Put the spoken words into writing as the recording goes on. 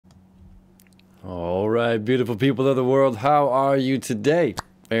All right, beautiful people of the world, how are you today?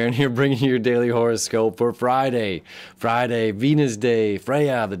 Aaron here bringing you your daily horoscope for Friday, Venus Day,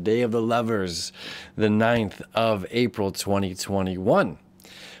 Freya, the day of the lovers, the 9th of April 2021.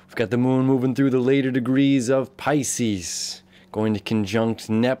 We've got the moon moving through the later degrees of Pisces, going to conjunct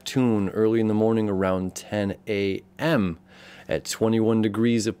Neptune early in the morning around 10 a.m. at 21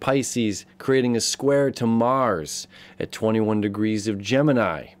 degrees of Pisces, creating a square to Mars at 21 degrees of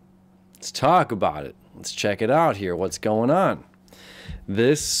Gemini. Let's talk about it. Let's check it out here. What's going on?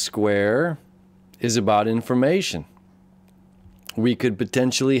 This square is about information. We could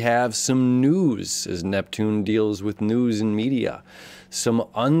potentially have some news, as Neptune deals with news and media. Some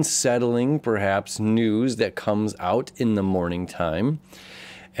unsettling, perhaps, news that comes out in the morning time,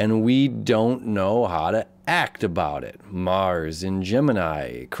 and we don't know how to act about it. Mars in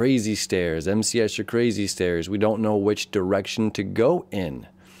Gemini, crazy stairs, MCS or crazy stairs. We don't know which direction to go in.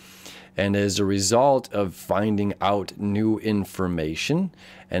 And as a result of finding out new information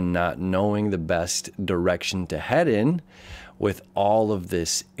and not knowing the best direction to head in, with all of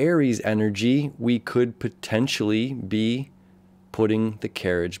this Aries energy, we could potentially be putting the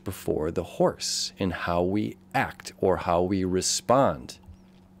carriage before the horse in how we act or how we respond.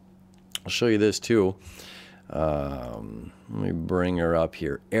 I'll show you this too. Let me bring her up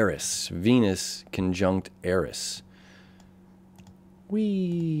here. Eris, Venus conjunct Eris.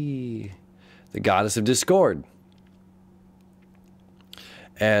 The goddess of discord.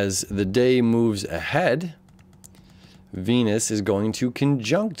 As the day moves ahead, Venus is going to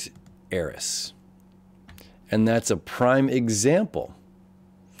conjunct Eris. And that's a prime example.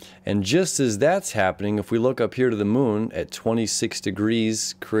 And just as that's happening, if we look up here to the moon at 26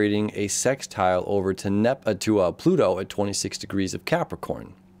 degrees, creating a sextile over to Pluto at 26 degrees of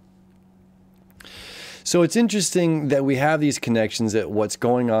Capricorn. So it's interesting that we have these connections at what's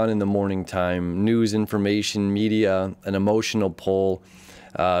going on in the morning time, news, information, media, an emotional pull,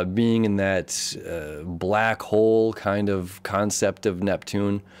 being in that black hole kind of concept of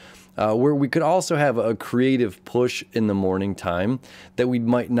Neptune, where we could also have a creative push in the morning time that we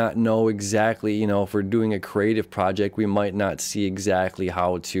might not know exactly, you know, if we're doing a creative project, we might not see exactly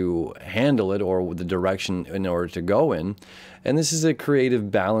how to handle it or the direction in order to go in. And this is a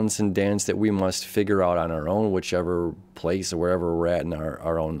creative balance and dance that we must figure out on our own, whichever place or wherever we're at in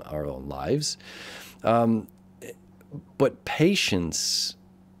our own lives. But patience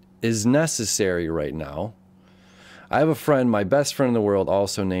is necessary right now. I have a friend, my best friend in the world,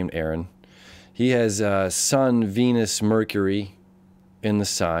 also named Aaron. He has Sun, Venus, Mercury in the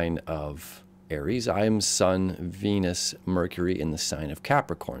sign of Aries. I am Sun, Venus, Mercury in the sign of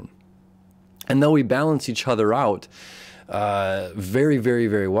Capricorn. And though we balance each other out very, very,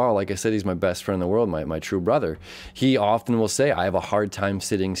 very well, like I said, he's my best friend in the world, my true brother, he often will say, I have a hard time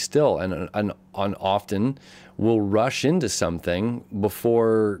sitting still, and often will rush into something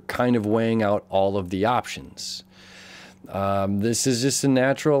before kind of weighing out all of the options. This is just a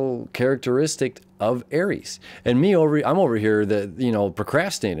natural characteristic of Aries. And me, I'm over here, the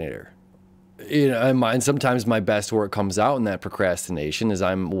procrastinator. You know, and sometimes my best work comes out in that procrastination as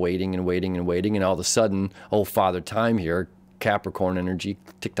I'm waiting and waiting and waiting, and all of a sudden, oh, Father Time here, Capricorn energy,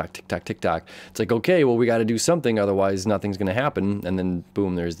 tick-tock, tick-tock, tick-tock. It's like, okay, well, we got to do something, otherwise nothing's going to happen. And then,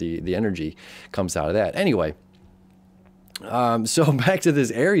 boom, there's the energy comes out of that. Anyway. So back to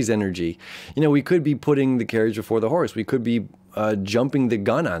this Aries energy, you know, we could be putting the carriage before the horse. We could be jumping the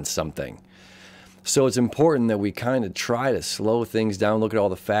gun on something. So it's important that we kind of try to slow things down, look at all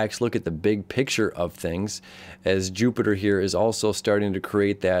the facts, look at the big picture of things, as Jupiter here is also starting to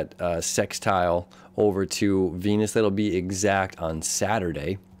create that sextile over to Venus. That'll be exact on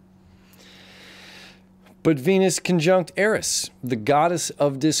Saturday. But Venus conjunct Eris, the goddess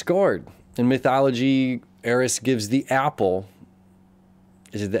of discord. In mythology, Eris gives the apple.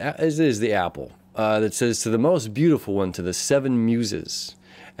 It is the apple that says to the most beautiful one, to the 7 muses.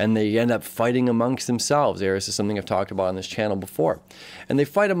 And they end up fighting amongst themselves. Eris is something I've talked about on this channel before. And they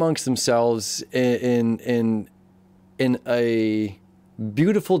fight amongst themselves in a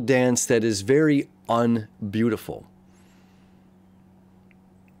beautiful dance that is very unbeautiful.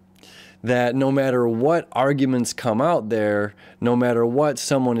 That no matter what arguments come out there, no matter what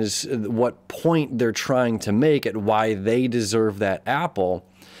what point they're trying to make at why they deserve that apple,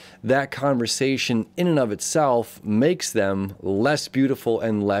 that conversation in and of itself makes them less beautiful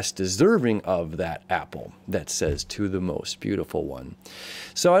and less deserving of that apple that says to the most beautiful one.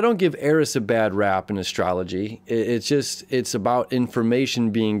 So I don't give Eris a bad rap in astrology. It's about information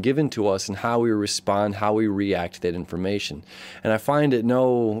being given to us and how we respond, how we react to that information. And I find it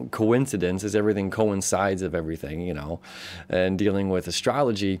no coincidence, as everything coincides of everything, you know, and dealing with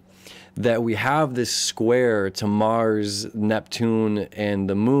astrology, that we have this square to Mars, Neptune, and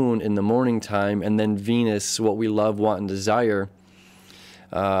the moon in the morning time, and then Venus, what we love, want, and desire,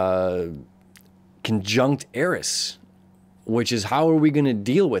 conjunct Eris, which is, how are we going to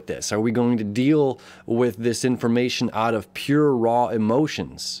deal with this? Are we going to deal with this information out of pure, raw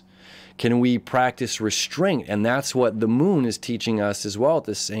emotions? Can we practice restraint? And that's what the moon is teaching us as well at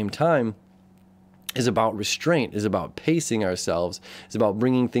the same time, is about restraint, is about pacing ourselves, is about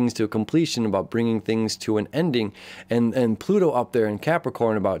bringing things to a completion, about bringing things to an ending. And Pluto up there in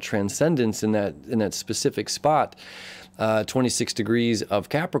Capricorn, about transcendence in that specific spot, 26 degrees of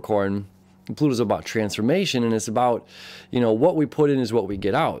Capricorn. Pluto's about transformation, and it's about, you know, what we put in is what we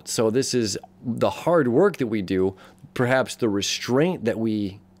get out. So this is the hard work that we do, perhaps the restraint that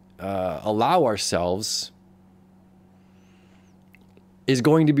we allow ourselves is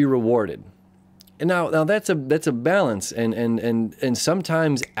going to be rewarded. And now that's a balance, and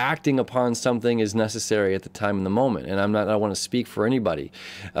sometimes acting upon something is necessary at the time in the moment. And I want to speak for anybody.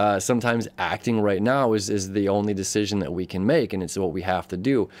 Sometimes acting right now is the only decision that we can make, and it's what we have to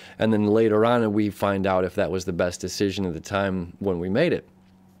do. And then later on, we find out if that was the best decision at the time when we made it.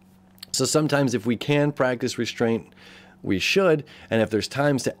 So sometimes, if we can practice restraint, we should. And if there's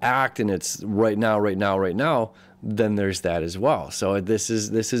times to act, and it's right now, then there's that as well. So this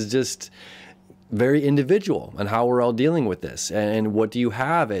is just very individual on how we're all dealing with this. And what do you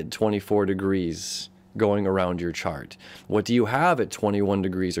have at 24 degrees going around your chart? What do you have at 21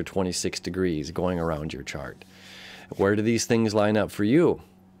 degrees or 26 degrees going around your chart? Where do these things line up for you?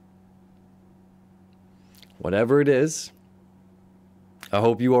 Whatever it is, I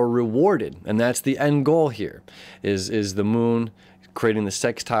hope you are rewarded. And that's the end goal here, is the moon creating the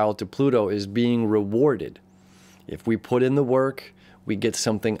sextile to Pluto, is being rewarded. If we put in the work, we get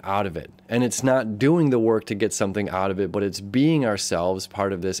something out of it. And it's not doing the work to get something out of it, but it's being ourselves,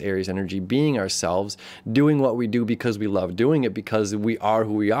 part of this Aries energy, being ourselves, doing what we do because we love doing it, because we are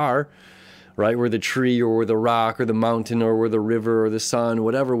who we are, right? We're the tree, or we're the rock, or the mountain, or we're the river, or the sun,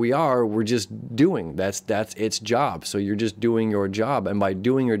 whatever we are, we're just doing. That's its job. So you're just doing your job. And by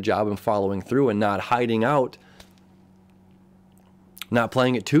doing your job and following through and not hiding out, not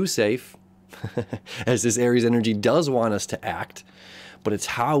playing it too safe, as this Aries energy does want us to act, but it's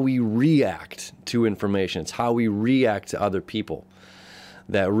how we react to information. It's how we react to other people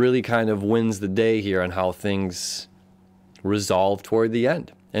that really kind of wins the day here on how things resolve toward the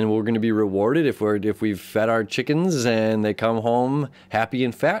end. And we're going to be rewarded if we've fed our chickens and they come home happy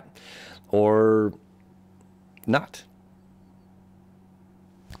and fat, or not.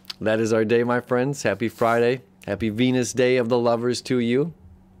 That is our day, my friends. Happy Friday. Happy Venus Day of the Lovers to you.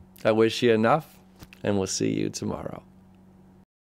 I wish you enough, and we'll see you tomorrow.